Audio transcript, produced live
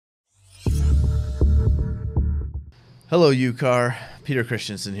Hello, UCAR. Peter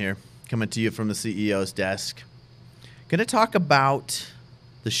Christensen here, coming to you from the CEO's desk. Going to talk about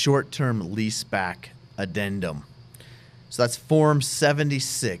the short-term leaseback addendum. So that's Form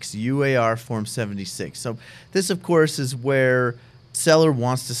 76, UAR Form 76. So this, of course, is where seller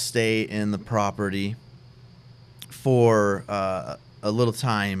wants to stay in the property for a little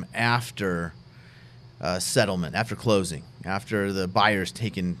time after settlement, after closing, after the buyer's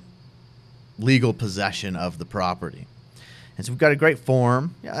taken legal possession of the property. And so we've got a great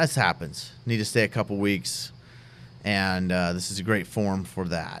form. Yeah, this happens. Need to stay a couple weeks, and this is a great form for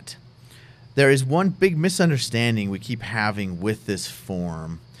that. There is one big misunderstanding we keep having with this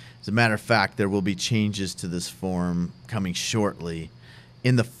form. As a matter of fact, there will be changes to this form coming shortly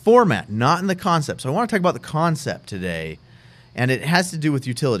in the format, not in the concept. So I want to talk about the concept today, and it has to do with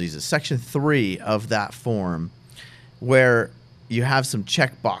utilities. It's Section 3 of that form, where you have some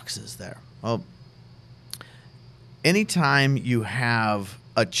check boxes there. Well, anytime you have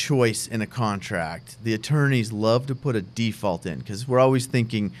a choice in a contract, the attorneys love to put a default in because we're always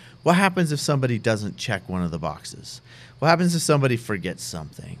thinking, what happens if somebody doesn't check one of the boxes? What happens if somebody forgets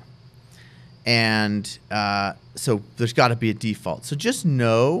something? And so there's got to be a default. So just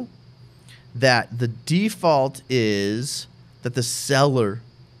know that the default is that the seller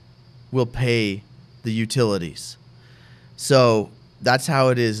will pay the utilities. So that's how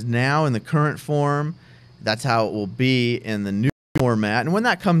it is now in the current form. That's how it will be in the new format. And when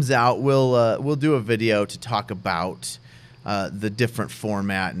that comes out, we'll do a video to talk about the different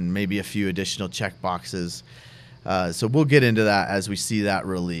format and maybe a few additional check boxes. So we'll get into that as we see that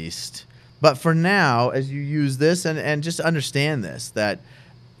released. But for now, as you use this, and just understand this, that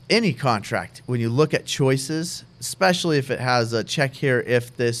any contract, when you look at choices, especially if it has a check here,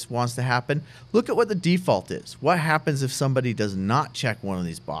 if this wants to happen, look at what the default is. What happens if somebody does not check one of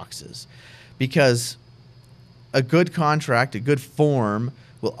these boxes? Because a good contract, a good form,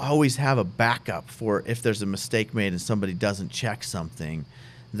 will always have a backup for if there's a mistake made and somebody doesn't check something,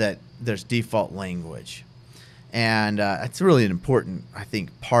 that there's default language. And it's really an important, I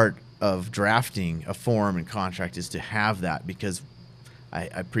think, part of drafting a form and contract is to have that, because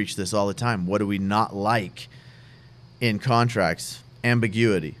I preach this all the time. What do we not like in contracts?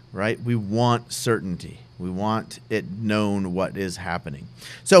 Ambiguity, right? We want certainty. We want it known what is happening.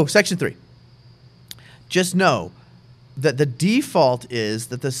 So Section 3. Just know that the default is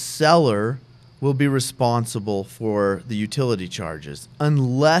that the seller will be responsible for the utility charges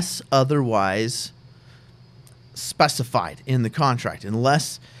unless otherwise specified in the contract,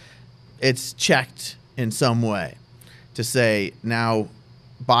 unless it's checked in some way to say, now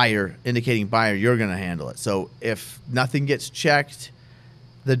buyer, indicating buyer, you're going to handle it. So if nothing gets checked,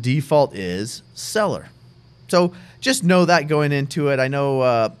 the default is seller. So just know that going into it. I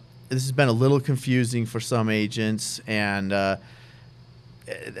know this has been a little confusing for some agents, and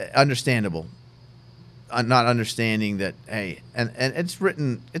understandable. Not understanding that, hey, and it's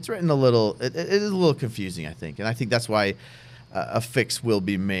written a little. It is a little confusing, I think, and I think that's why a fix will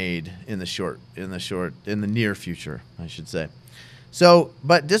be made in the near future, I should say. So,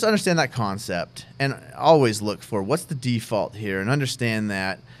 but just understand that concept, and always look for what's the default here, and understand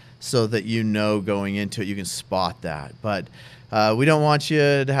that so that you know going into it you can spot that. But we don't want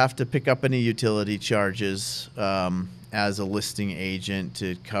you to have to pick up any utility charges as a listing agent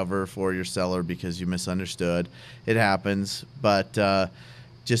to cover for your seller because you misunderstood. It happens, but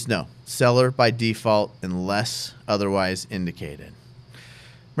just know, seller by default unless otherwise indicated.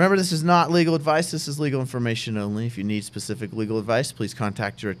 Remember, this is not legal advice. This is legal information only. If you need specific legal advice, please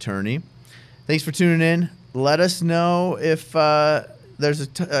contact your attorney. Thanks for tuning in. Let us know if there's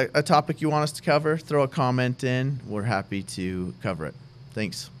a topic you want us to cover. Throw a comment in. We're happy to cover it.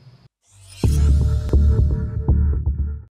 Thanks.